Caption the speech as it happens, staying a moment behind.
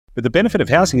But the benefit of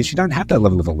housing is you don't have that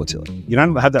level of volatility. You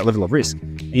don't have that level of risk.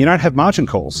 And you don't have margin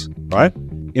calls, right?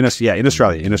 In Australia.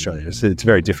 It's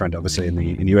very different, obviously, in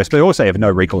the US. But they also have no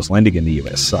recourse lending in the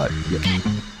US. So,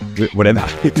 whatever,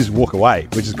 you just walk away,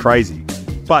 which is crazy.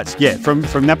 But, yeah, from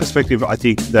that perspective, I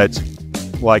think that,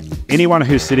 like, anyone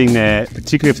who's sitting there,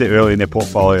 particularly if they're early in their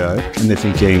portfolio and they're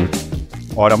thinking,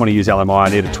 I don't want to use LMI, I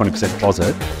need a 20%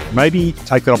 deposit, maybe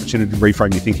take that opportunity to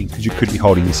reframe your thinking because you could be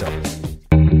holding yourself.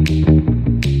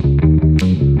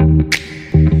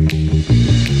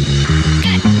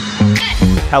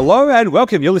 Hello and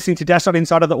welcome. You're listening to Dashdot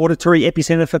Insider, the auditory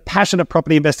epicenter for passionate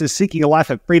property investors seeking a life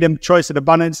of freedom, choice and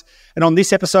abundance. And on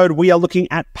this episode, we are looking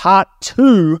at part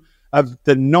 2 of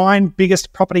the 9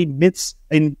 biggest property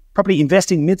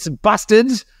investing myths busted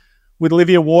with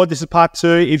Olivia Ward. This is part 2.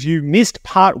 If you missed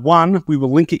part 1, we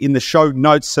will link it in the show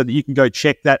notes so that you can go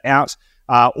check that out.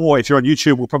 Or if you're on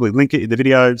YouTube, we'll probably link it in the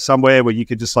video somewhere where you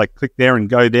could just click there and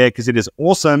go there because it is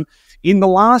awesome. In the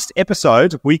last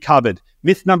episode, we covered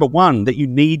myth number 1, that you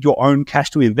need your own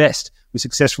cash to invest. We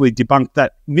successfully debunked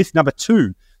that. Myth number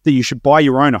 2, that you should buy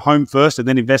your own home first and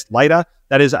then invest later.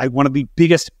 That is one of the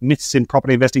biggest myths in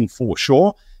property investing for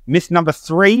sure. Myth number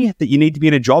 3, that you need to be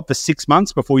in a job for 6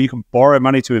 months before you can borrow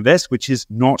money to invest, which is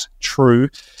not true.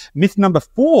 Myth number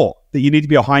 4, that you need to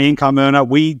be a high income earner.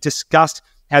 We discussed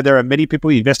how there are many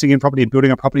people investing in property and building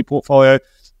a property portfolio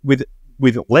with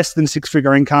less than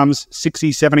 6-figure incomes,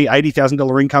 $60,000, $70,000,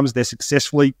 $80,000 incomes. They're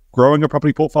successfully growing a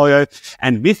property portfolio.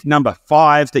 And myth number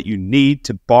 5, that you need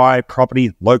to buy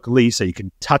property locally so you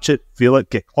can touch it, feel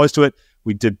it, get close to it.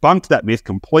 We debunked that myth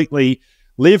completely.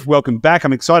 Liv, welcome back.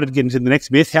 I'm excited to get into the next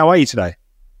myth. How are you today?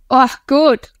 Oh,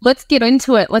 good. Let's get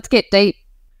into it. Let's get deep.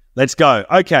 Let's go.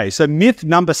 Okay, so myth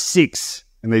number 6,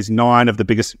 and these 9 of the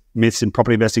biggest myths in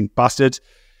property investing busted,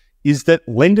 is that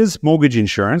lender's mortgage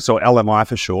insurance, or LMI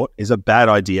for short, is a bad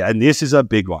idea. And this is a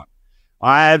big one.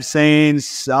 I have seen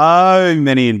so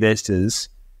many investors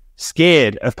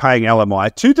scared of paying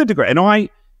LMI to the degree, and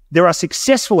there are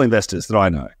successful investors that I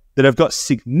know that have got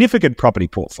significant property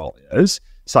portfolios,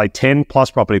 say 10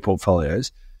 plus property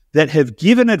portfolios, that have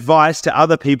given advice to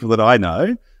other people that I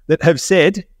know that have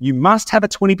said, you must have a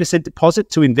 20% deposit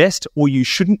to invest or you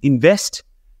shouldn't invest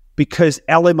because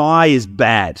LMI is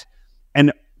bad.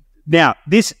 And now,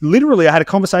 this literally, I had a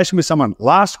conversation with someone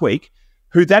last week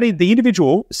who the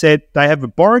individual said they have a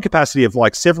borrowing capacity of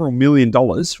several $1 million,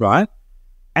 right?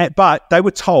 But they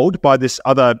were told by this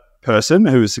other person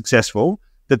who was successful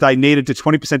that they needed to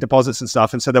 20% deposits and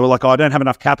stuff. And so they were like, I don't have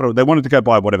enough capital. They wanted to go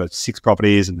buy 6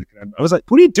 properties. And I was like,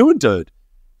 what are you doing, dude?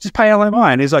 Just pay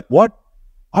LMI. And he's like, what?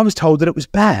 I was told that it was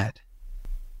bad.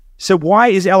 So why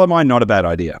is LMI not a bad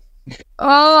idea?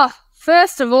 Oh,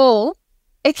 first of all,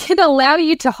 it can allow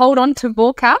you to hold on to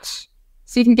more cash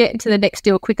so you can get into the next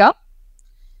deal quicker.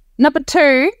 Number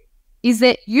 2 is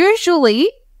that usually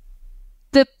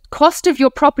the cost of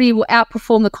your property will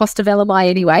outperform the cost of LMI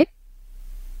anyway.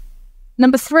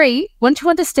 Number 3, once you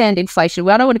understand inflation,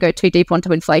 well, I don't want to go too deep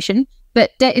onto inflation,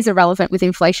 but debt is irrelevant with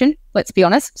inflation, let's be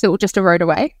honest, so it will just erode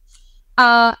away.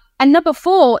 And number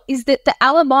 4 is that the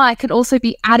LMI can also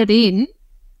be added in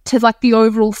to the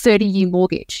overall 30-year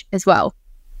mortgage as well.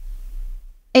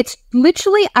 It's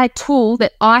literally a tool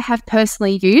that I have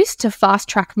personally used to fast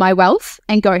track my wealth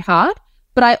and go hard.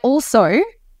 But I also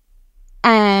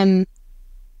I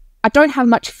don't have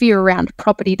much fear around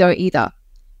property though either,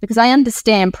 because I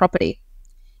understand property.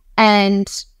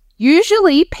 And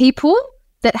usually people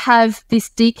that have this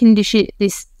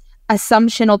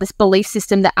assumption or this belief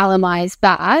system that LMI is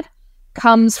bad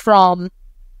comes from,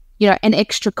 an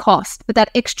extra cost. But that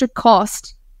extra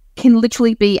cost can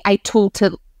literally be a tool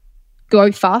to go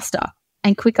faster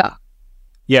and quicker.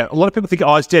 Yeah, a lot of people think,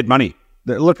 it's dead money.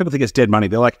 A lot of people think it's dead money.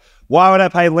 They're like, why would I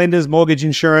pay lender's mortgage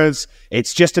insurance?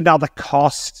 It's just another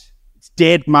cost. It's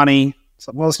dead money. It's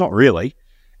like, well, it's not really.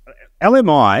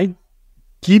 LMI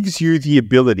gives you the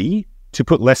ability to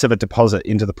put less of a deposit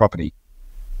into the property.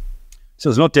 So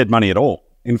it's not dead money at all.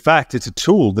 In fact, it's a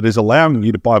tool that is allowing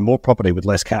you to buy more property with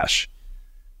less cash,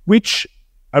 which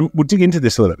we'll dig into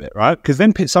this a little bit, right? Because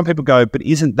then some people go, but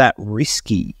isn't that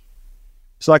risky?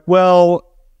 It's like, well,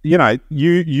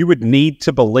 you would need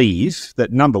to believe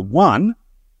that, number 1,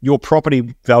 your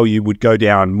property value would go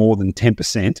down more than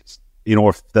 10% in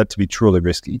order for that to be truly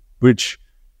risky, which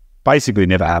basically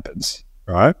never happens,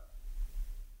 right?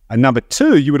 And number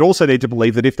 2, you would also need to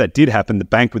believe that if that did happen, the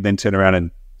bank would then turn around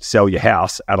and sell your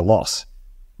house at a loss,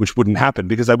 which wouldn't happen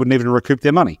because they wouldn't even recoup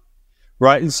their money,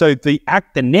 right? And so the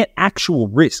net actual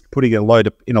risk putting a low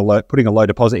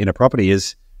deposit in a property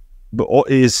is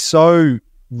so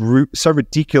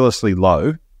ridiculously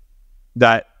low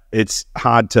that it's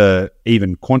hard to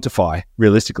even quantify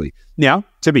realistically. Now,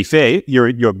 to be fair,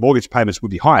 your mortgage payments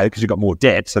would be higher because you've got more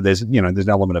debt. So there's an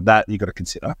element of that you've got to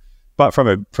consider. But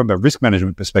from a risk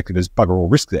management perspective, there's bugger all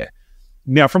risk there.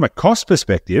 Now, from a cost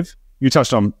perspective, you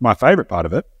touched on my favorite part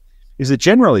of it, is that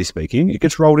generally speaking, it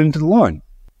gets rolled into the loan.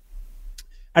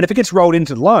 And if it gets rolled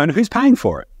into the loan, who's paying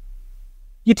for it?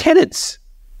 Your tenants.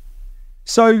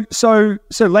 So let's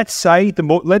say let's say the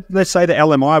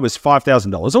LMI was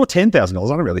 $5,000 or $10,000. I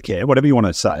don't really care, whatever you want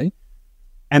to say,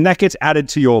 and that gets added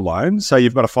to your loan. So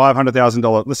you've got a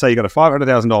 $500,000. Let's say you got a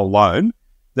 $500,000 loan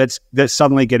that's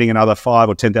suddenly getting another $5,000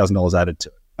 or $10,000 added to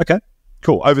it. Okay,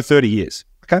 cool. Over 30 years.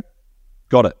 Okay,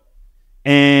 got it.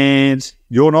 And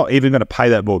you're not even going to pay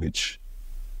that mortgage.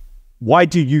 Why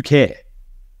do you care?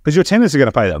 Because your tenants are going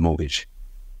to pay that mortgage.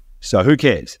 So who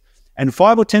cares? And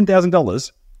 $5,000 or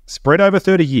 $10,000 spread over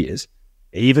 30 years,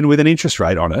 even with an interest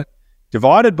rate on it,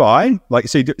 divided by,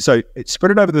 so it's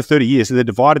spread it over the 30 years and then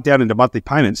divided down into monthly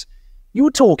payments,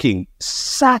 you're talking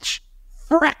such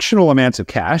fractional amounts of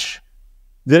cash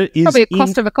that it is probably a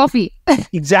cost of a coffee.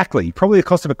 Exactly. Probably the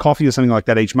cost of a coffee or something like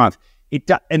that each month.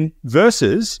 And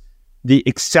versus the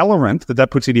accelerant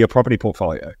that puts into your property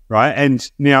portfolio, right? And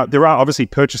now there are obviously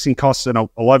purchasing costs, and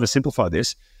I'll oversimplify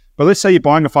this, but let's say you're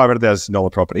buying a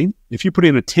 $500,000 property. If you put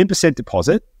in a 10%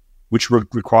 deposit, which would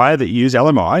require that you use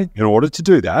LMI in order to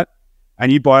do that,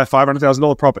 and you buy a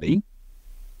 $500,000 property,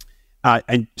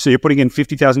 and so you're putting in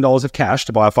 $50,000 of cash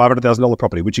to buy a $500,000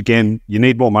 property, which again, you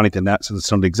need more money than that, so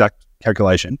that's not the exact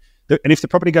calculation. And if the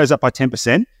property goes up by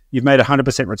 10%, you've made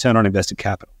 100% return on invested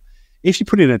capital. If you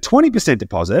put in a 20%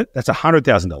 deposit, that's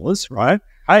 $100,000, right?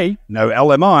 Hey, no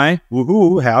LMI,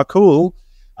 woohoo, how cool.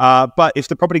 But if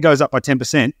the property goes up by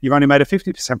 10%, you've only made a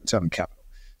 50% return on capital.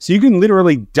 So you can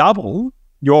literally double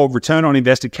your return on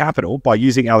invested capital by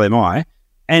using LMI,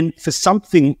 and for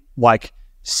something like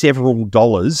several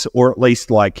dollars, or at least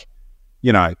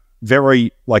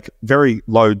very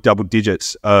low double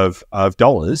digits of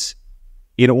dollars,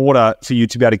 in order for you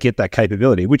to be able to get that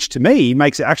capability, which to me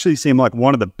makes it actually seem like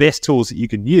one of the best tools that you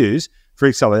can use for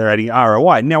accelerating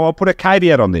ROI. Now, I'll put a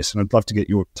caveat on this, and I'd love to get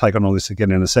your take on all this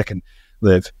again in a second,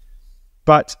 Liv.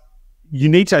 But you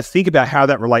need to think about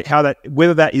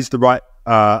whether that is the right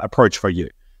approach for you.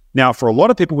 Now, for a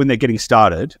lot of people, when they're getting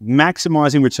started,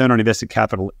 maximizing return on invested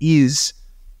capital is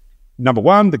number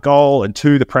one, the goal, and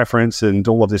two, the preference, and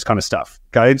all of this kind of stuff.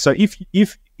 Okay, and so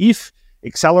if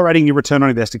accelerating your return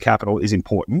on invested capital is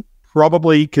important,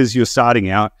 probably because you're starting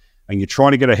out and you're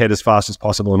trying to get ahead as fast as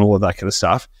possible and all of that kind of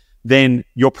stuff, then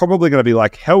you're probably going to be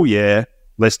like, hell yeah,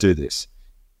 let's do this.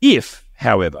 If,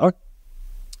 however,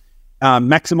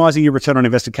 maximizing your return on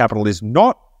invested capital is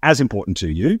not as important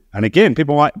to you, and again,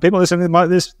 people listening to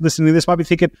this might be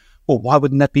thinking, well, why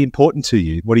wouldn't that be important to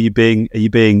you? Are you being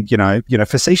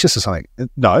facetious or something?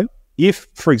 No. If,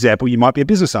 for example, you might be a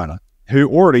business owner who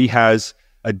already has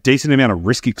a decent amount of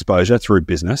risk exposure through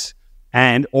business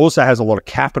and also has a lot of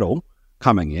capital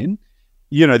coming in,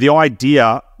 the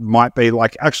idea might be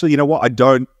like, actually, you know what?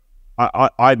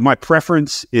 My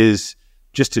preference is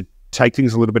just to take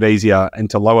things a little bit easier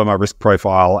and to lower my risk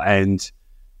profile and,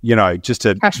 just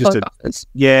to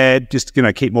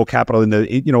keep more capital in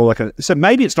the, so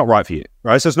maybe it's not right for you,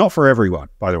 right? So it's not for everyone,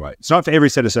 by the way. It's not for every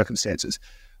set of circumstances,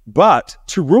 but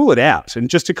to rule it out and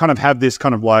just to kind of have this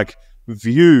kind of like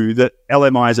view that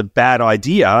LMI is a bad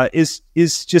idea is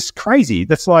just crazy.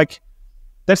 That's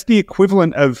the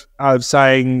equivalent of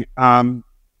saying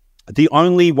the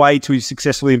only way to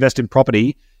successfully invest in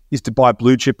property is to buy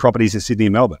blue chip properties in Sydney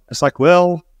and Melbourne. It's like,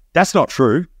 well, that's not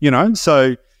true,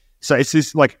 So it's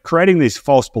this like creating these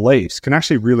false beliefs can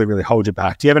actually really, really hold you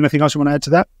back. Do you have anything else you want to add to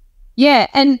that? Yeah,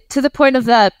 and to the point of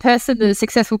the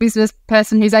successful business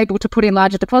person who's able to put in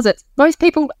larger deposits, most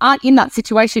people aren't in that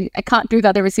situation and can't do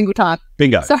that every single time.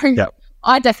 Bingo. So yep.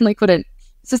 I definitely couldn't.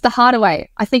 It's just the harder way.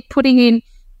 I think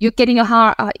you're getting your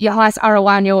highest ROI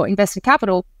on your invested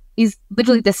capital is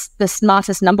literally the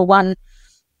smartest number one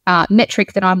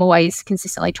metric that I'm always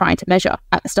consistently trying to measure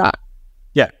at the start.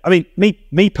 Yeah, I mean,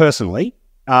 me personally,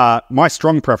 my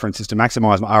strong preference is to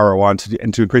maximize my ROI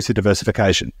and to increase the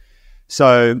diversification.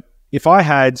 So if I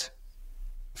had,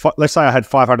 let's say I had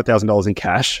 $500,000 in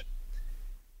cash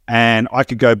and I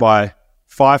could go buy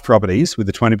 5 properties with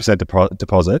a 20%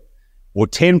 deposit or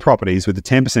 10 properties with a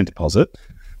 10% deposit.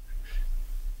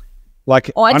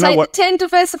 Like, I'd take the 10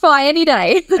 diversify any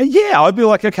day. Yeah, I'd be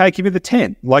like, okay, give me the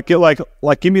 10. Like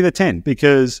give me the 10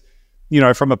 because,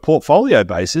 from a portfolio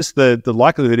basis, the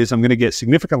likelihood is I'm going to get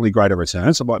significantly greater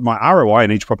returns. So my ROI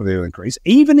in each property will increase.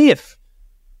 Even if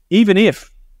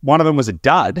one of them was a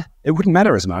dud, it wouldn't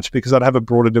matter as much because I'd have a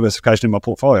broader diversification in my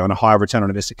portfolio and a higher return on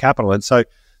invested capital. And so,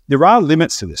 there are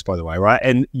limits to this, by the way, right?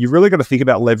 And you really got to think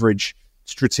about leverage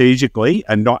strategically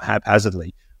and not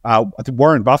haphazardly. I think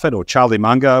Warren Buffett or Charlie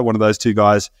Munger, one of those two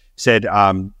guys, said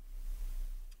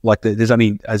there's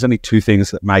only two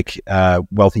things that make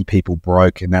wealthy people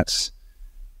broke, and that's,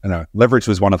 leverage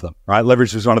was one of them, right?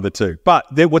 Leverage was one of the two. But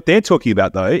what they're talking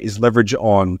about, though, is leverage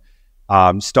on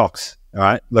stocks,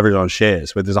 right? Leverage on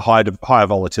shares, where there's a higher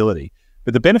volatility.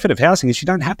 But the benefit of housing is you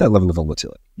don't have that level of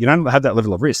volatility. You don't have that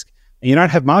level of risk. And you don't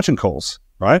have margin calls,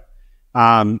 right?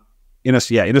 In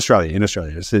Australia,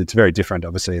 it's very different,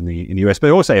 obviously, in the US. But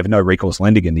also, you have no recourse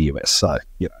lending in the US, so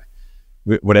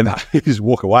whatever, you just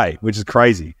walk away, which is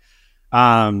crazy.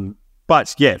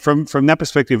 But yeah, from that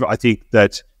perspective, I think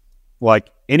that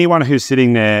anyone who's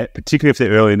sitting there, particularly if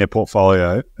they're early in their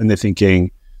portfolio and they're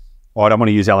thinking, "Oh, I don't want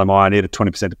to use LMI, I need a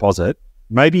 20% deposit,"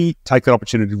 maybe take that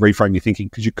opportunity to reframe your thinking,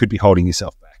 because you could be holding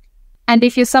yourself back. And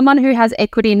if you're someone who has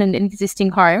equity in an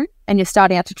existing home and you're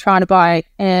starting out to try to buy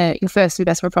your first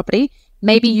investment property,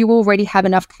 maybe you already have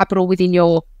enough capital within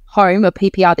your home or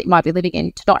PPR that you might be living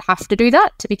in to not have to do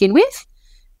that to begin with.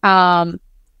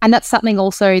 And that's something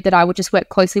also that I would just work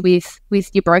closely with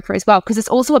your broker as well, because it's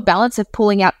also a balance of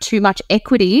pulling out too much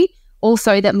equity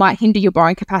also that might hinder your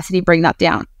borrowing capacity and bring that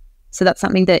down. So that's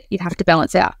something that you'd have to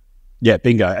balance out. Yeah,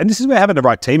 bingo. And this is where having the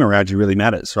right team around you really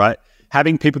matters, right?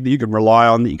 Having people that you can rely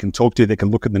on, that you can talk to, that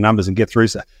can look at the numbers and get through.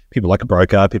 So people like a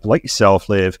broker, people like yourself,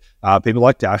 Liv, people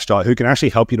like Dashdot, who can actually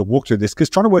help you to walk through this, because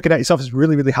trying to work it out yourself is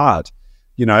really, really hard,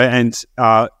 and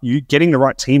you getting the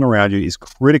right team around you is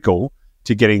critical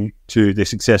to getting to the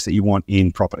success that you want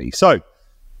in property. So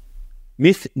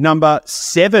myth number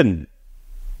 7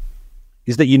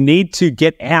 is that you need to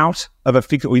get out of a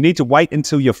fixed, or you need to wait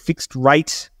until your fixed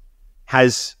rate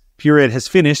period has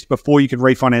finished before you can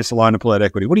refinance the loan and pull out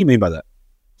equity. What do you mean by that?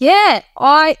 Yeah,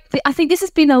 I think this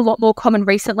has been a lot more common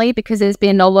recently, because there's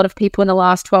been a lot of people in the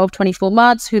last 12, 24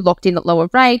 months who locked in at lower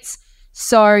rates.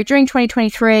 So during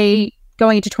 2023,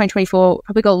 going into 2024,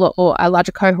 probably got a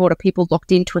larger cohort of people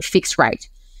locked into a fixed rate.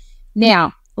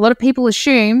 Now, a lot of people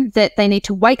assume that they need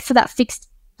to wait for that fixed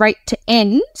rate to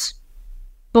end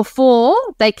before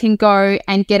they can go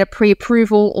and get a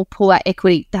pre-approval or pull out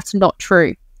equity. That's not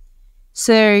true.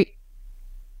 So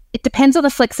it depends on the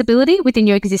flexibility within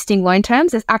your existing loan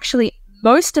terms. There's actually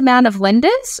most amount of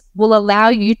lenders will allow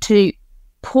you to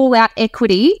pull out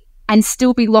equity and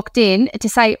still be locked in, to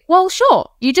say, well, sure,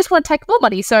 you just want to take more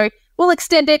money, so we'll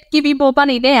extend it, give you more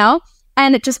money now,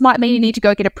 and it just might mean you need to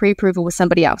go get a pre-approval with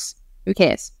somebody else. Who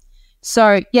cares?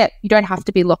 So yeah, you don't have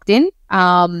to be locked in.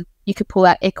 You could pull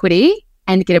out equity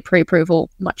and get a pre-approval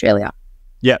much earlier.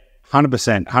 Yeah,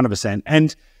 100%.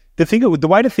 And the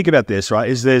way to think about this, right,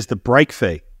 is there's the break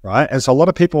fee, right? And so a lot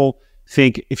of people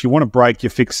think if you want to break your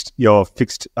fixed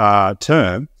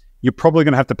term, you're probably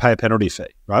going to have to pay a penalty fee,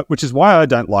 right? Which is why I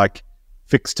don't like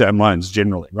fixed term loans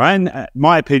generally, right? And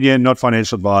my opinion, not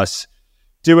financial advice,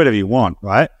 do whatever you want,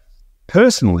 right?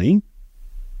 Personally,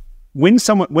 when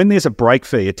there's a break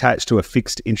fee attached to a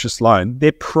fixed interest loan,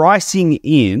 they're pricing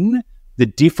in the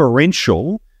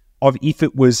differential of if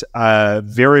it was a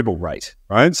variable rate,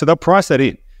 right? So they'll price that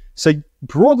in. So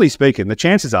broadly speaking, the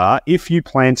chances are, if you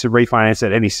plan to refinance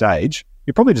at any stage,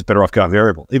 you're probably just better off going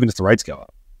variable, even if the rates go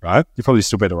up, right? You're probably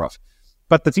still better off.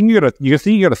 But the thing you got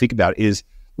to think about is,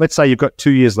 let's say you've got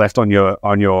 2 years left on your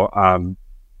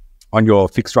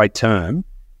fixed rate term,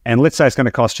 and let's say it's going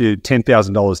to cost you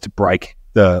 $10,000 to break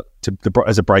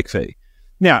as a break fee.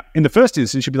 Now, in the first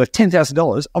instance, you'd be like,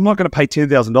 $10,000. I'm not going to pay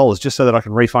 $10,000 just so that I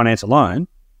can refinance a loan.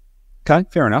 Okay,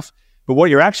 fair enough. But what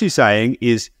you're actually saying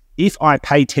is, if I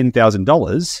pay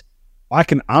 $10,000, I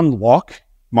can unlock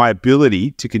my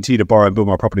ability to continue to borrow and build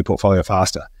my property portfolio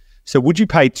faster. So would you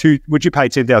pay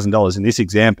 $10,000 in this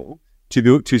example to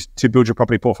build your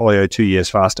property portfolio 2 years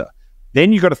faster?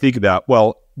 Then you've got to think about,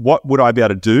 well, what would I be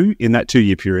able to do in that 2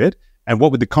 year period? And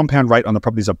what would the compound rate on the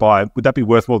properties I buy, would that be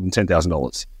worth more than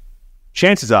 $10,000?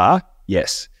 Chances are,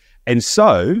 yes. And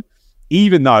so,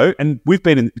 even though, and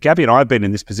Gabby and I have been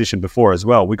in this position before as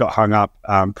well, we got hung up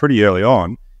pretty early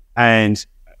on, and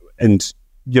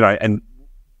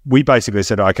we basically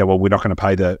said, okay, well, we're not going to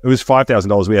pay it was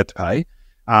 $5,000 we had to pay.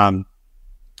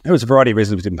 There was a variety of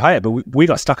reasons we didn't pay it, but we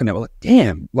got stuck in that. We're like,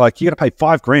 damn, you got to pay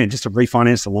 $5,000 just to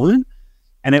refinance the loan.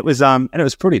 And it was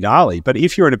pretty gnarly. But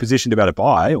if you're in a position to be able to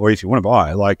buy, or if you want to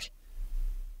buy,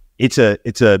 it's a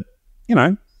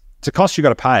cost you got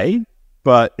to pay,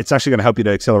 but it's actually going to help you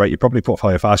to accelerate your property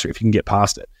portfolio faster if you can get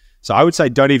past it. So I would say,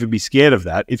 don't even be scared of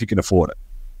that if you can afford it.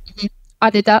 Mm-hmm. I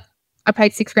did that. I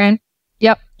paid $6,000.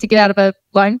 Yep, to get out of a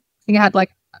loan. I think I had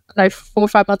 4 or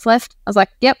 5 months left. I was like,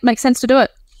 yep, makes sense to do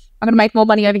it. I'm going to make more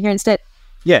money over here instead.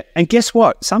 Yeah, and guess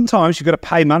what? Sometimes you've got to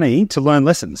pay money to learn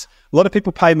lessons. A lot of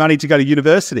people pay money to go to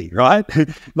university, right?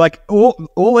 Like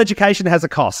all education has a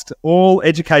cost. All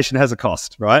education has a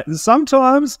cost, right? And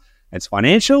sometimes it's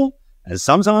financial, and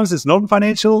sometimes it's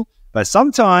non-financial, but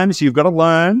sometimes you've got to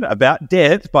learn about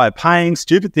debt by paying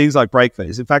stupid things like break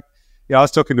fees. In fact, I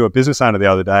was talking to a business owner the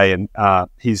other day, and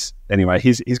he's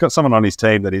got someone on his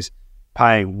team that is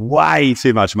paying way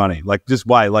too much money,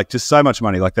 just so much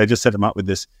money. Like they just set him up with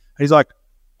this. He's like,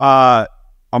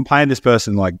 I'm paying this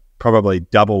person like probably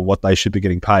double what they should be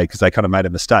getting paid because they kind of made a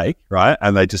mistake, right?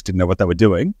 And they just didn't know what they were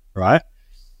doing, right?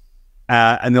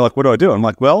 And they're like, what do I do? I'm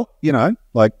like, well,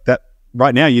 like that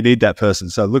right now you need that person.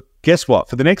 So look, guess what?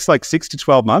 For the next 6 to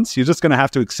 12 months, you're just going to have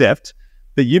to accept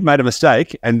that you've made a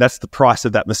mistake and that's the price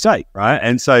of that mistake, right?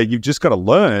 And so you've just got to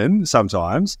learn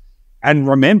sometimes and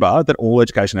remember that all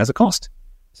education has a cost.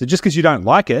 So just because you don't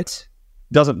like it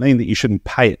doesn't mean that you shouldn't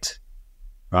pay it.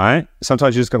 Right?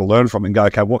 Sometimes you just got to learn from it and go,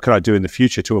 okay, what can I do in the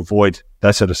future to avoid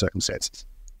those sort of circumstances?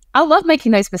 I love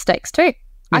making those mistakes too.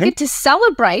 Mm-hmm. I get to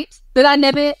celebrate that I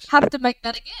never have to make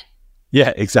that again.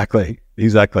 Yeah, exactly.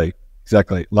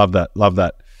 Love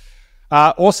that.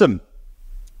 Awesome.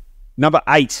 Number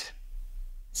 8.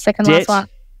 Second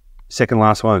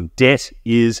last one. Debt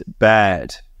is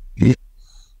bad.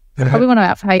 Probably one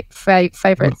of our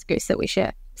favourite Goose that we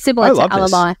share. Similar to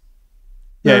Alibi.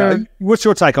 Yeah, what's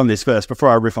your take on this first before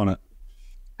I riff on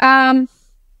it?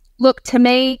 Look, to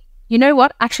me, you know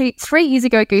what? Actually, 3 years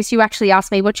ago, Goose, you actually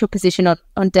asked me what's your position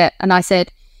on debt, and I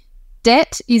said,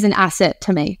 debt is an asset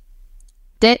to me.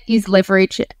 Debt is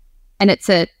leverage, and it's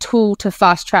a tool to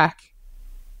fast track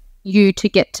you to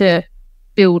get to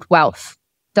build wealth.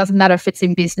 Doesn't matter if it's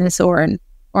in business or in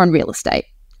real estate.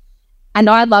 And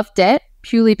I love debt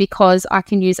purely because I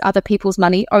can use other people's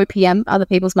money, OPM, other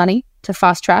people's money, to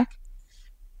fast track.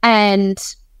 And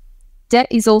debt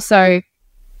is also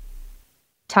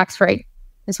tax-free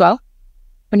as well.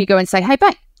 When you go and say, hey,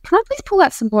 bank, can I please pull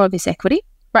out some more of this equity?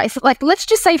 Right? If, let's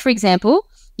just say, for example,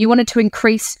 you wanted to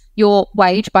increase your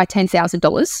wage by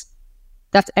 $10,000.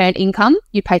 That's earned income.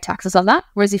 You pay taxes on that.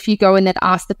 Whereas if you go and then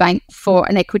ask the bank for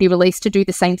an equity release to do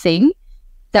the same thing,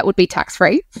 that would be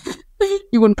tax-free.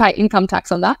 You wouldn't pay income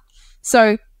tax on that.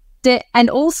 So debt, and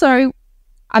also,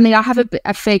 I have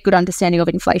a fair good understanding of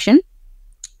inflation.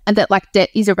 And that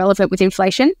debt is irrelevant with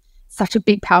inflation. Such a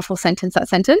big, powerful sentence, that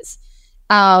sentence.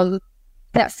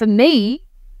 That for me,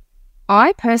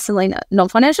 I personally,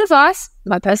 non-financial advice,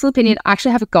 my personal opinion, I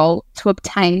actually have a goal to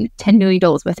obtain $10 million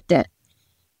worth of debt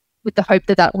with the hope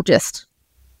that will just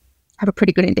have a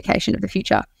pretty good indication of the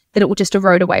future, that it will just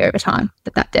erode away over time,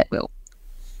 that debt will.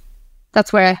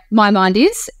 That's where my mind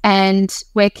is, and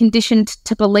we're conditioned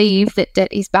to believe that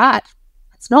debt is bad.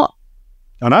 It's not.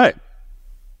 I know.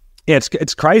 Yeah,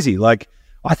 it's crazy.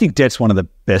 I think debt's one of the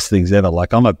best things ever.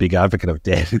 I'm a big advocate of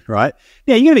debt, right?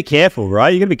 Yeah, you got to be careful, right?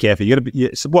 You got to be careful. You got to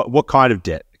be. So what kind of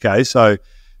debt? Okay, so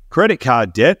credit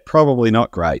card debt probably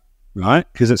not great, right?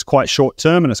 Because it's quite short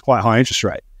term and it's quite high interest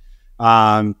rate.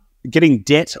 Getting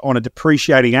debt on a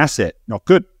depreciating asset, not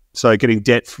good. So getting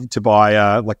debt to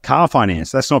buy car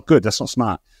finance, that's not good. That's not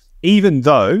smart. Even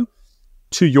though,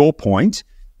 to your point,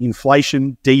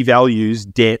 inflation devalues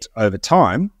debt over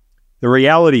time. The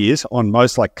reality is on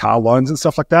most car loans and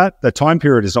stuff like that, the time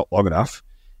period is not long enough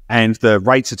and the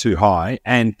rates are too high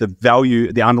and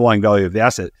the underlying value of the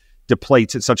asset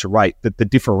depletes at such a rate that the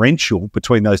differential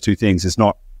between those two things is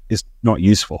not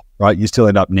useful, right? You still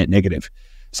end up net negative.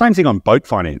 Same thing on boat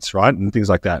finance, right? And things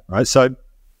like that, right? So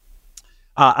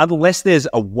unless there's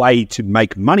a way to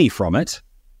make money from it,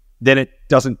 then it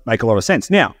doesn't make a lot of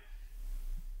sense. Now,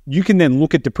 you can then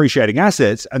look at depreciating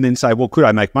assets and then say, well, could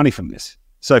I make money from this?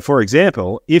 So, for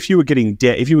example, if you were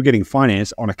getting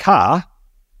finance on a car,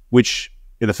 which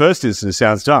in the first instance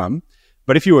sounds dumb,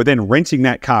 but if you were then renting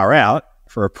that car out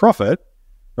for a profit,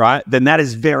 right, then that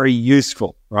is very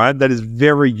useful, right? That is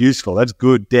very useful. That's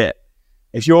good debt.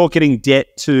 If you're getting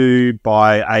debt to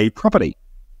buy a property,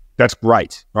 that's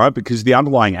great, right? Because the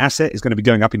underlying asset is going to be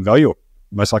going up in value, or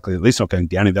most likely at least not going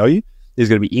down in value. There's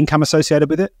going to be income associated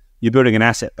with it. You're building an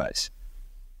asset base.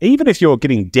 Even if you're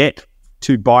getting debt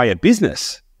to buy a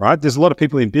business, right? There's a lot of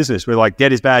people in business where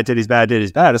debt is bad, debt is bad, debt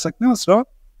is bad. It's no, it's not.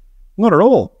 Not at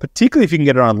all, particularly if you can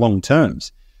get it on long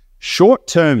terms.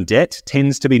 Short-term debt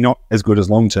tends to be not as good as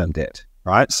long-term debt,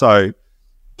 right? So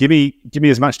give me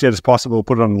as much debt as possible,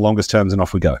 put it on the longest terms and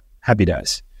off we go. Happy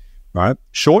days, right?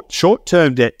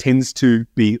 Short-term debt tends to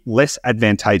be less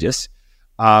advantageous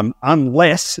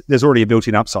unless there's already a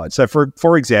built-in upside. So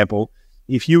for example,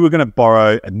 if you were going to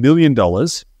borrow $1 million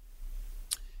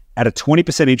at a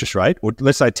 20% interest rate, or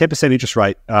let's say 10% interest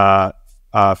rate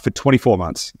for 24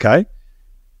 months, okay?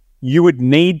 you would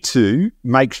need to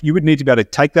be able to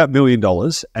take that $1 million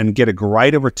and get a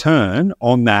greater return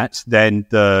on that than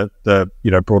the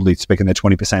broadly speaking, the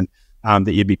 20%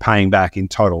 that you'd be paying back in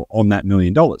total on that $1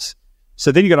 million.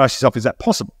 So then you got to ask yourself, is that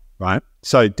possible, right?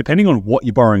 So depending on what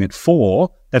you're borrowing it for,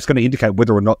 that's going to indicate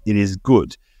whether or not it is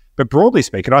good. But broadly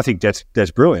speaking, I think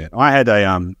that's brilliant. I had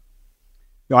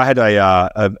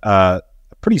a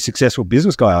pretty successful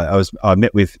business guy I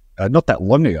met with not that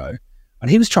long ago, and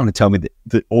he was trying to tell me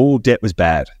that all debt was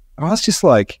bad. And I was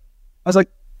like,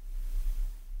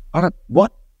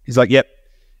 what? He's like, yep,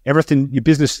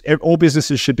 all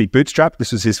businesses should be bootstrapped.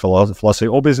 This was his philosophy.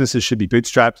 All businesses should be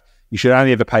bootstrapped. You should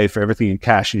only ever pay for everything in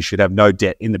cash. You should have no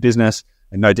debt in the business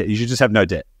and no debt. You should just have no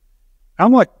debt. And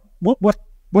I'm like, what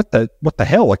the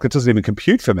hell? Like, that doesn't even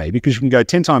compute for me, because you can go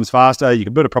 10 times faster. You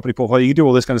can build a property portfolio. You can do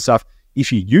all this kind of stuff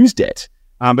if you use debt.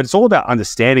 But it's all about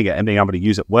understanding it and being able to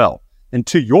use it well. And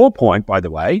to your point, by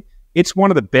the way, it's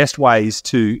one of the best ways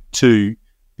to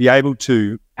be able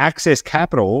to access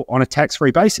capital on a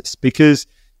tax-free basis. Because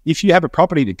if you have a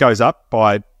property that goes up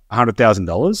by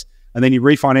 $100,000 and then you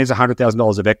refinance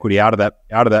 $100,000 of equity out of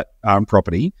that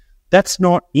property, that's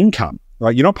not income,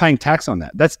 right? You're not paying tax on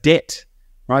that. That's debt,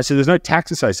 right? So there's no tax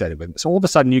associated with it. So all of a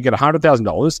sudden you get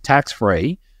 $100,000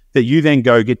 tax-free that you then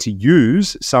get to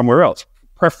use somewhere else,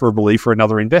 preferably for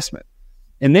another investment.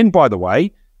 And then, by the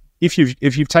way, if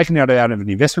you've taken it out of an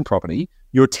investment property,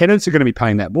 your tenants are going to be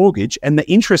paying that mortgage, and the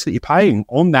interest that you're paying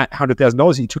on that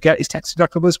 $100,000 that you took out is tax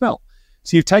deductible as well.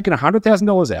 So you've taken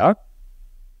 $100,000 out,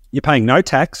 you're paying no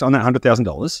tax on that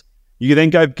 $100,000. You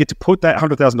then get to put that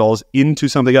 $100,000 into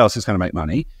something else that's going to make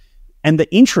money, and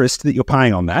the interest that you're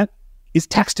paying on that is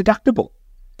tax deductible.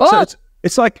 Oh. So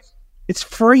it's like, it's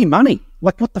free money.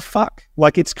 Like, what the fuck?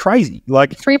 Like, it's crazy.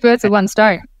 Like, 3 birds with one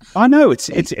stone. I know, it's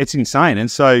insane. And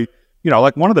so,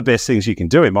 like, one of the best things you can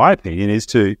do, in my opinion, is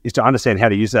to understand how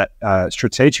to use that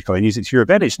strategically and use it to your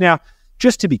advantage. Now,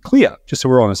 just to be clear, just so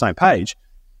we're all on the same page,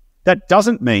 that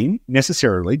doesn't mean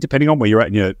necessarily, depending on where you're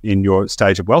at in your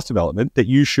stage of wealth development, that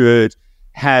you should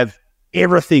have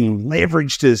everything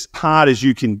leveraged as hard as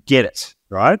you can get it,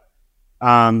 right?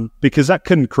 Because that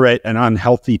can create an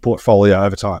unhealthy portfolio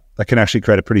over time. That can actually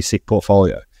create a pretty sick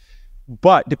portfolio.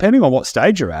 But depending on what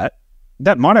stage you're at,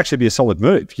 that might actually be a solid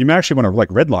move. You may actually want to like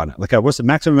redline it. Like, what's the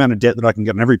maximum amount of debt that I can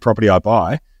get on every property I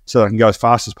buy so that I can go as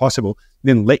fast as possible?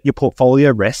 Then let your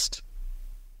portfolio rest,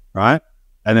 right?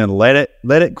 And then let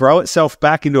it grow itself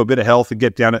back into a bit of health and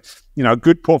get down to, a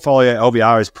good portfolio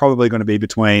LVR is probably going to be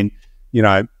between,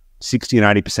 60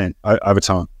 and 80% over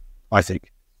time, I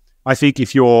think. I think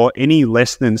if you're any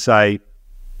less than, say,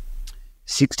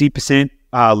 60%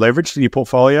 leverage to your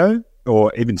portfolio,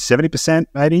 or even 70%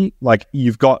 maybe, like,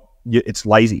 it's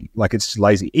lazy. Like, it's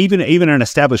lazy. Even an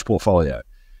established portfolio,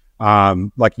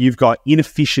 like, you've got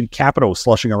inefficient capital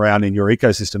sloshing around in your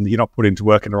ecosystem that you're not putting to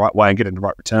work in the right way and getting the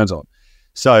right returns on.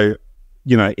 So,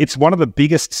 it's one of the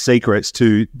biggest secrets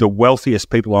to the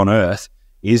wealthiest people on earth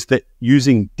is that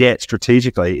using debt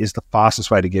strategically is the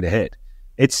fastest way to get ahead.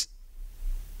 It's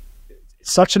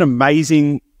such an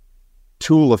amazing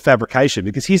tool of fabrication,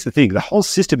 because here's the thing: the whole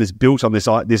system is built on this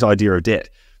idea of debt.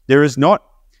 There is not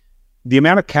the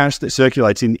amount of cash that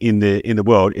circulates in the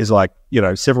world is like,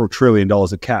 several $1 trillion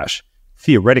of cash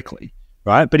theoretically,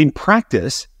 right? But in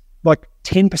practice, like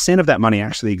 10% of that money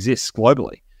actually exists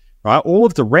globally, right? All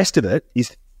of the rest of it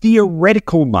is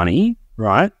theoretical money,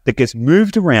 right? That gets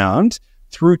moved around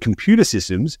through computer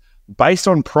systems based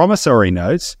on promissory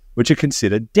notes, which are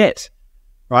considered debt,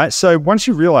 right? So once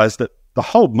you realize that the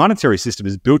whole monetary system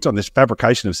is built on this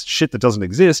fabrication of shit that doesn't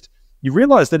exist, you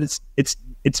realize that it's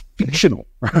fictional,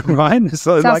 right?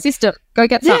 So it's our system. Go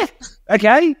get some. Yeah.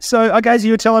 Okay. So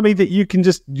you're telling me that you can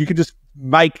just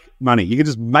make money. You can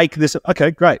just make this.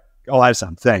 Okay, great. I'll have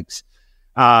some. Thanks.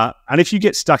 And if you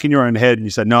get stuck in your own head and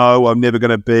you say, no, I'm not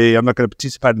going to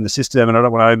participate in the system, and I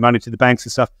don't want to owe money to the banks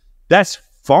and stuff, that's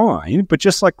fine. But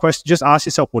just ask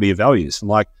yourself, what are your values? And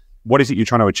like, what is it you're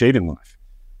trying to achieve in life?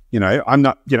 I'm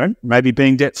not, maybe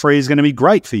being debt free is going to be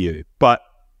great for you, but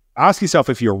ask yourself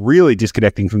if you're really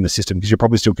disconnecting from the system, because you're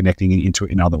probably still connecting into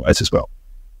it in other ways as well.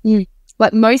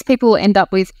 Like, most people end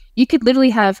up with, you could literally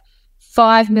have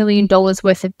 $5 million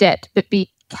worth of debt, but be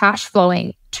cash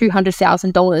flowing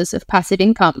 $200,000 of passive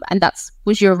income, and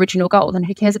was your original goal. Then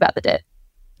who cares about the debt?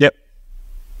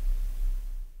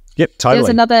 Yep,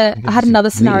 totally. I had another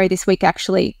scenario this week,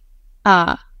 actually.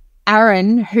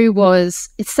 Aaron, who was,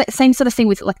 it's the same sort of thing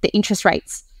with like the interest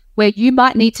rates, where you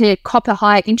might need to cop a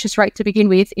higher interest rate to begin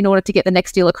with in order to get the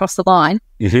next deal across the line.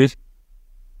 Mm-hmm.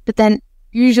 But then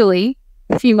usually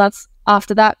a few months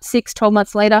after that, 6-12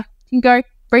 months later, you can go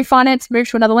refinance, move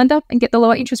to another lender and get the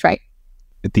lower interest rate.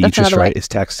 The interest rate is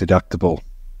tax deductible.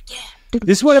 Yeah.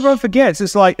 This is what everyone forgets.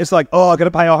 It's like, oh, I got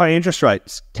to pay a high interest rate.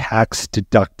 It's tax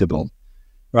deductible,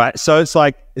 right? So it's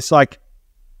like,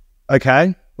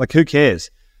 okay, like who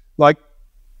cares? Like,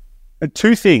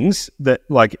 two things that,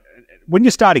 like, when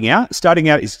you're starting out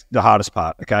is the hardest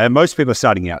part, okay? And most people are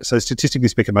starting out. So statistically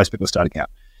speaking, most people are starting out,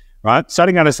 right?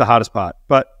 Starting out is the hardest part.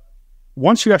 But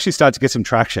once you actually start to get some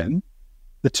traction,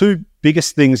 the two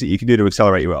biggest things that you can do to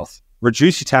accelerate your wealth: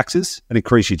 reduce your taxes and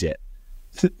increase your debt.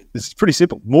 It's pretty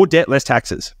simple. More debt, less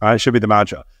taxes, right? It should be the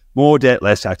mantra. More debt,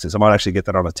 less taxes. I might actually get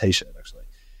that on a t-shirt, actually.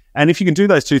 And if you can do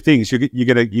those two things, you're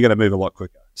gonna move a lot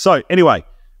quicker. So anyway,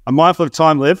 I'm mindful of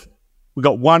time, Liv. We've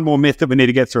got one more myth that we need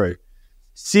to get through.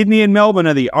 Sydney and Melbourne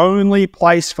are the only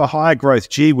place for high growth.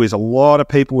 Gee whiz, a lot of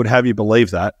people would have you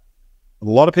believe that. A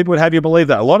lot of people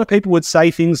would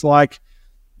say things like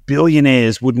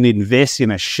billionaires wouldn't invest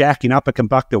in a shack in Upper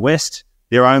Kambukta West.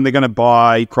 They're only going to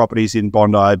buy properties in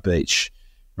Bondi Beach,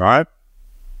 right?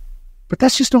 But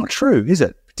that's just not true, is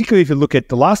it? Particularly if you look at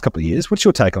the last couple of years. What's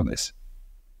your take on this?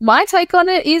 My take on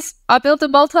it is I built a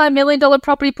multi-million-dollar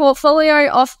property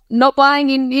portfolio off not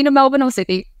buying in inner Melbourne or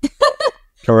Sydney.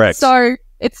 Correct. So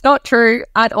it's not true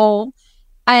at all.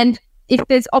 And if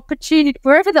there's opportunity,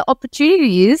 wherever the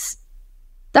opportunity is,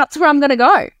 that's where I'm going to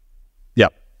go.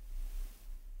 Yep.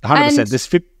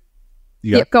 100%.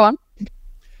 Go on.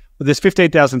 Well, there's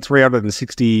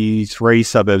 15,363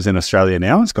 suburbs in Australia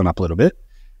now. It's gone up a little bit.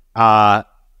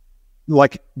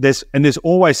 There's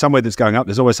always somewhere that's going up.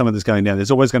 There's always somewhere that's going down. There's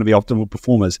always going to be optimal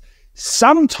performers.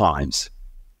 Sometimes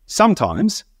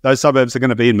those suburbs are going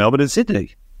to be in Melbourne and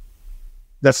Sydney.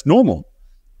 That's normal.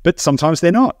 But sometimes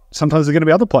they're not. Sometimes they're going to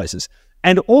be other places.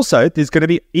 And also, there's going to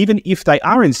be, even if they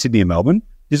are in Sydney and Melbourne,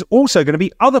 there's also going to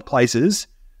be other places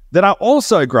that are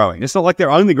also growing. It's not like they're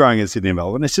only growing in Sydney and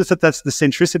Melbourne. It's just that that's the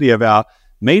centricity of our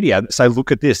media that say,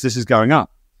 look at this is going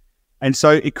up. And so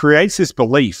it creates this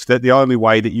belief that the only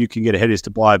way that you can get ahead is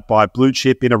to buy blue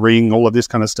chip in a ring, all of this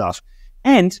kind of stuff.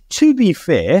 And to be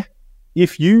fair,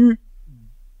 if you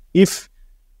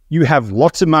have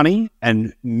lots of money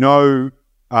and no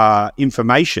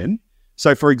information,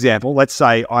 so for example, let's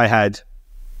say I had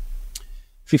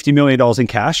 $50 million in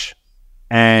cash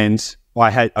and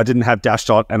I didn't have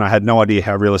Dashdot and I had no idea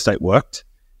how real estate worked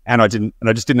and I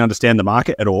just didn't understand the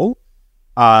market at all.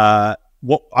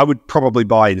 What I would probably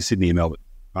buy in Sydney and Melbourne.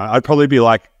 Right? I'd be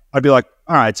like,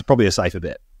 all right, it's probably a safer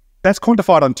bet. That's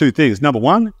quantified on two things. Number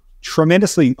one,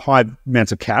 tremendously high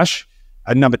amounts of cash.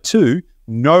 And number two,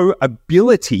 no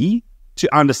ability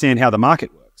to understand how the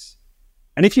market works.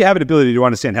 And if you have an ability to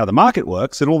understand how the market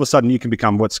works, then all of a sudden you can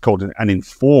become what's called an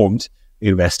informed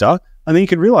investor. And then you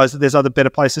can realize that there's other better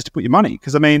places to put your money.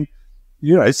 Because I mean,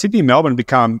 Sydney and Melbourne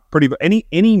become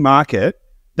any market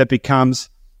that becomes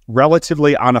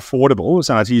relatively unaffordable,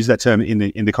 so to use that term in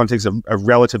the context of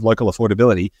relative local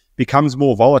affordability, becomes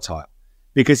more volatile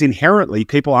because inherently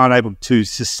people aren't able to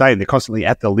sustain. They're constantly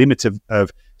at the limits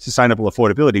of sustainable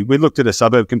affordability. We looked at a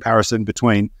suburb comparison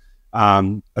between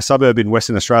a suburb in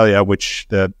Western Australia, which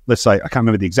let's say, I can't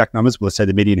remember the exact numbers, but let's say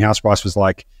the median house price was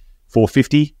like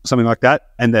 $450, something like that,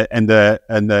 and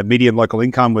the median local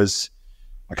income was,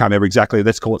 I can't remember exactly,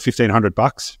 let's call it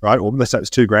 $1,500, right? Or let's say it was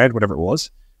 $2,000, whatever it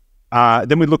was.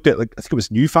 Then we looked at, I think it was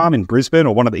New Farm in Brisbane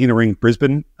or one of the inner ring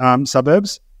Brisbane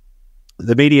suburbs.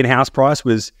 The median house price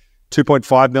was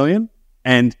 $2.5 million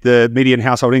and the median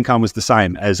household income was the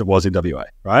same as it was in WA,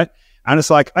 right? And it's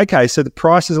like, okay, so the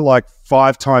prices are like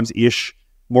 5 times-ish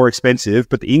more expensive,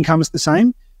 but the income is the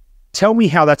same. Tell me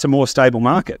how that's a more stable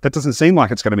market. That doesn't seem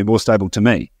like it's going to be more stable to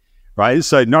me, right?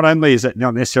 So not only is it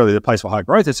not necessarily the place for high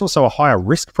growth, it's also a higher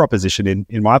risk proposition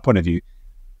in my point of view.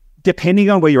 Depending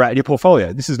on where you're at in your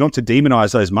portfolio. This is not to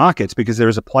demonize those markets because there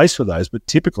is a place for those, but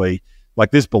typically,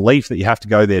 like this belief that you have to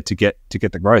go there to get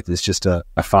the growth is just a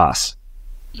farce.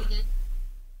 Mm-hmm.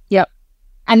 Yep.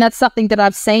 And that's something that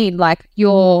I've seen, like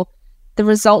the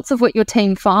results of what your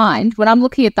team find, when I'm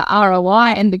looking at the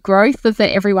ROI and the growth that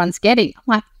everyone's getting, I'm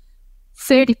like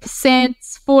 30%, 40%,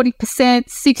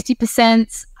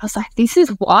 60%. I was like, this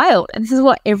is wild. And this is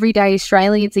what everyday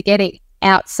Australians are getting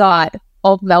outside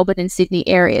of Melbourne and Sydney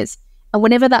areas. And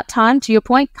whenever that time, to your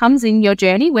point, comes in your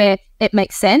journey where it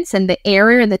makes sense and the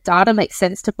area and the data makes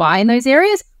sense to buy in those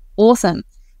areas, awesome.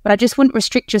 But I just wouldn't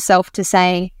restrict yourself to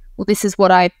saying, well, this is what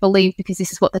I believe because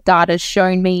this is what the data has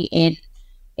shown me in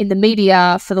the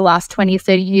media for the last 20 or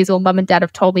 30 years, or mum and dad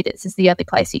have told me this is the only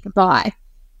place you can buy.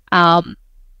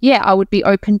 I would be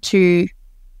open to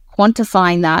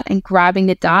quantifying that and grabbing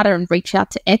the data and reach out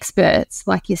to experts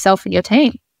like yourself and your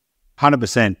team.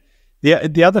 100%.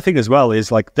 The other thing as well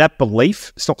is like that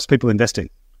belief stops people investing.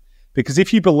 Because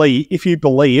if you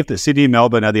believe that Sydney and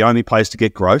Melbourne are the only place to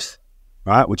get growth,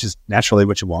 right, which is naturally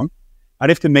what you want,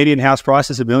 and if the median house price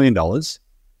is $1 million,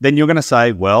 then you're going to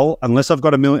say, well, unless I can buy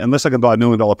 $1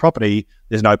 million property,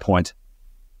 there's no point,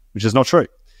 which is not true.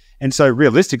 And so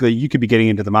realistically, you could be getting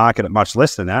into the market at much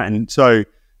less than that. And so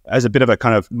as a bit of a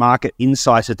kind of market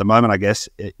insight at the moment, I guess,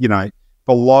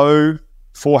 below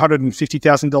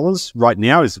 $450,000 right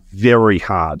now is very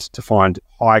hard to find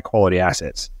high quality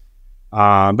assets.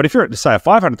 But if you're at, say, a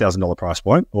 $500,000 price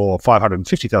point or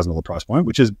 $550,000 price point,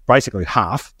 which is basically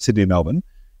half Sydney and Melbourne,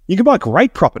 you can buy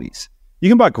great properties. You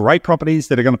can buy great properties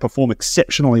that are going to perform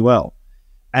exceptionally well.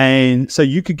 And so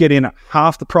you could get in at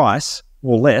half the price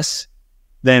or less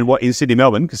than what in Sydney,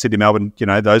 Melbourne, because Sydney, Melbourne,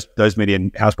 those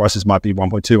median house prices might be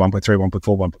 1.2, 1.3,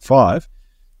 1.4, 1.5.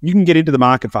 You can get into the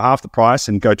market for half the price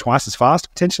and go twice as fast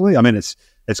potentially. I mean, it's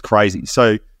crazy.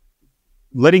 So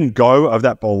letting go of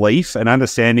that belief and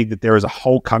understanding that there is a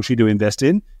whole country to invest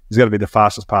in is going to be the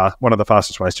fastest path, one of the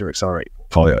fastest ways to accelerate your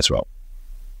portfolio as well.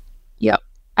 Yep.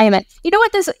 Amen. You know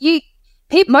what?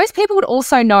 Most people would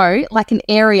also know like an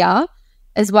area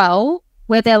as well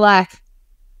where they're like,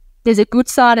 there's a good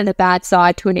side and a bad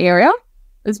side to an area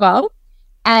as well.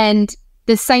 And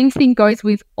the same thing goes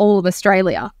with all of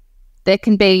Australia. There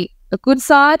can be a good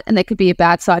side and there could be a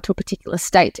bad side to a particular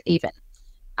state even.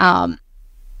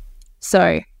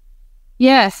 So,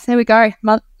 yes, there we go.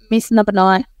 Miss number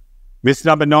 9. Miss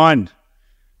number 9.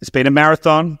 It's been a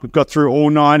marathon. We've got through all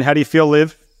 9. How do you feel,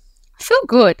 Liv? I feel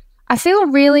good. I feel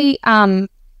really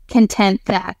content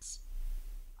that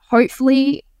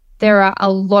hopefully there are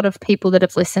a lot of people that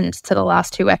have listened to the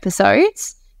last 2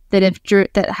 episodes that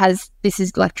have this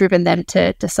is like driven them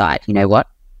to decide, you know what,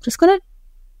 I'm just going to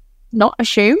not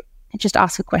assume and just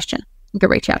ask a question and go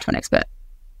reach out to an expert.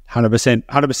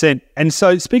 100%. And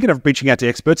so speaking of reaching out to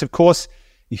experts, of course,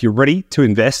 if you're ready to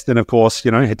invest, then of course,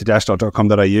 head to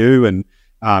dashdot.com.au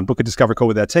and book a discovery call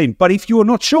with our team. But if you're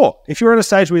not sure, if you're at a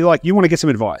stage where you want to get some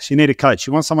advice, you need a coach,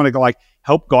 you want someone to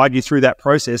help guide you through that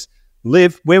process,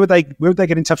 Liv, where would they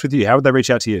get in touch with you? How would they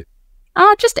reach out to you?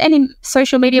 Just any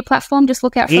social media platform. Just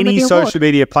look out for any Olivia social Ward.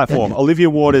 media platform. Olivia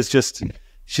Ward is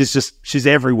she's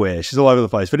everywhere. She's all over the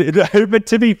place. But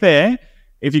to be fair,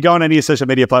 if you go on any social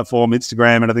media platform,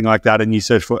 Instagram, anything like that, and you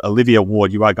search for Olivia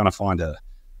Ward, you are going to find her.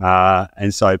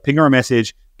 And so ping her a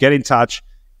message, get in touch,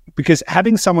 because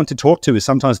having someone to talk to is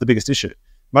sometimes the biggest issue.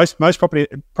 Most property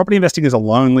investing is a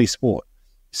lonely sport.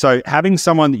 So having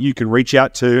someone that you can reach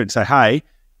out to and say, hey,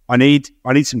 I need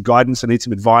some guidance, I need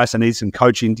some advice, I need some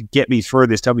coaching to get me through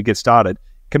this, to help me get started,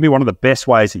 can be one of the best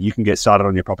ways that you can get started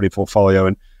on your property portfolio.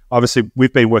 And obviously,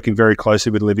 we've been working very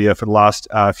closely with Olivia for the last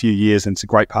few years, and it's a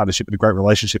great partnership and a great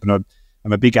relationship. And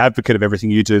I'm a big advocate of everything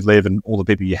you do, Liv, and all the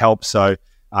people you help. So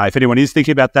if anyone is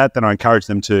thinking about that, then I encourage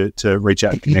them to reach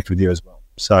out and connect with you as well.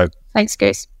 So thanks,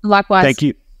 Goose. Likewise.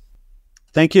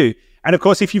 Thank you. And of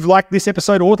course, if you've liked this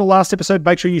episode or the last episode,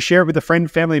 make sure you share it with a friend,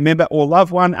 family member, or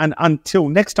loved one. And until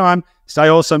next time, stay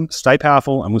awesome, stay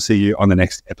powerful, and we'll see you on the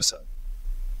next episode.